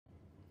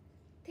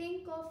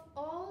Think of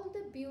all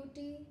the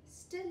beauty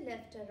still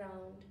left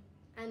around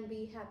and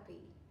be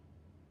happy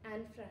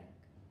and frank.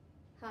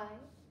 Hi,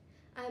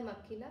 I'm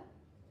Akila.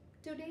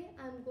 Today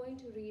I'm going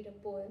to read a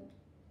poem,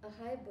 a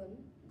haibun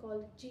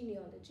called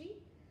Genealogy,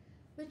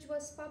 which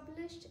was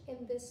published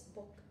in this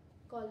book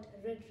called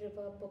Red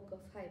River Book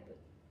of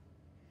Haibun.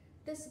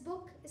 This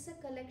book is a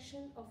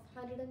collection of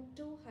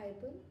 102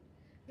 haibun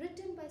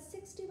written by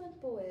 61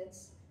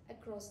 poets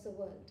across the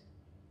world.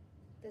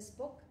 This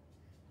book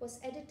was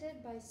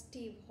edited by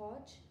Steve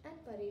Hodge and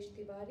Paresh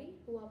Tiwari,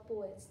 who are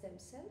poets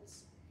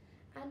themselves,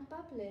 and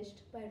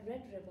published by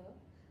Red River,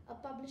 a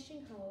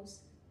publishing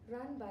house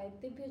run by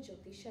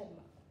Dibyajyoti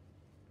Sharma.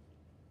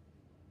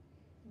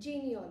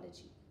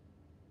 Genealogy.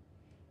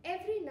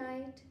 Every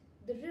night,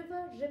 the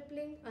river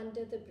rippling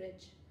under the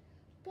bridge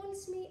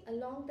pulls me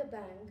along the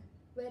bank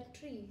where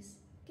trees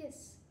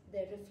kiss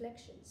their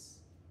reflections.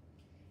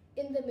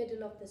 In the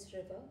middle of this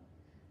river,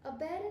 a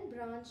barren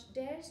branch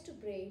dares to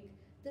break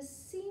the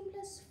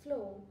seamless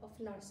flow of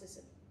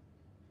narcissism.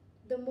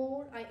 The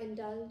more I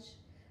indulge,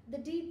 the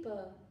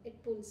deeper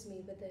it pulls me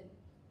within.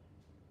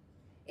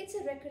 It's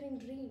a recurring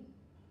dream.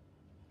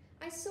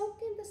 I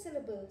soak in the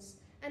syllables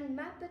and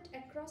map it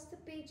across the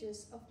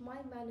pages of my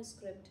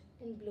manuscript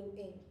in blue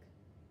ink.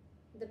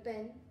 The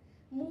pen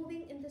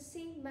moving in the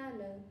same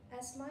manner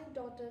as my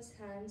daughter's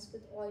hands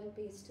with oil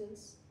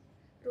pastels,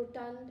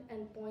 rotund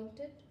and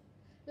pointed,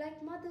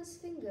 like mother's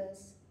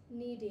fingers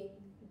kneading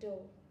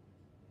dough.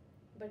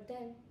 But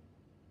then,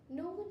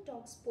 no one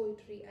talks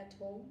poetry at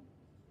home.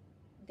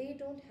 They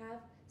don't have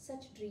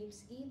such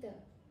dreams either.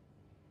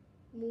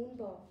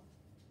 Moonbow.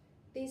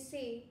 They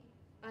say,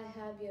 I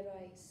have your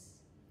eyes.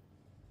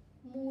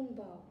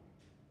 Moonbow.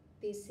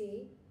 They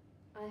say,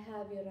 I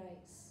have your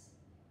eyes.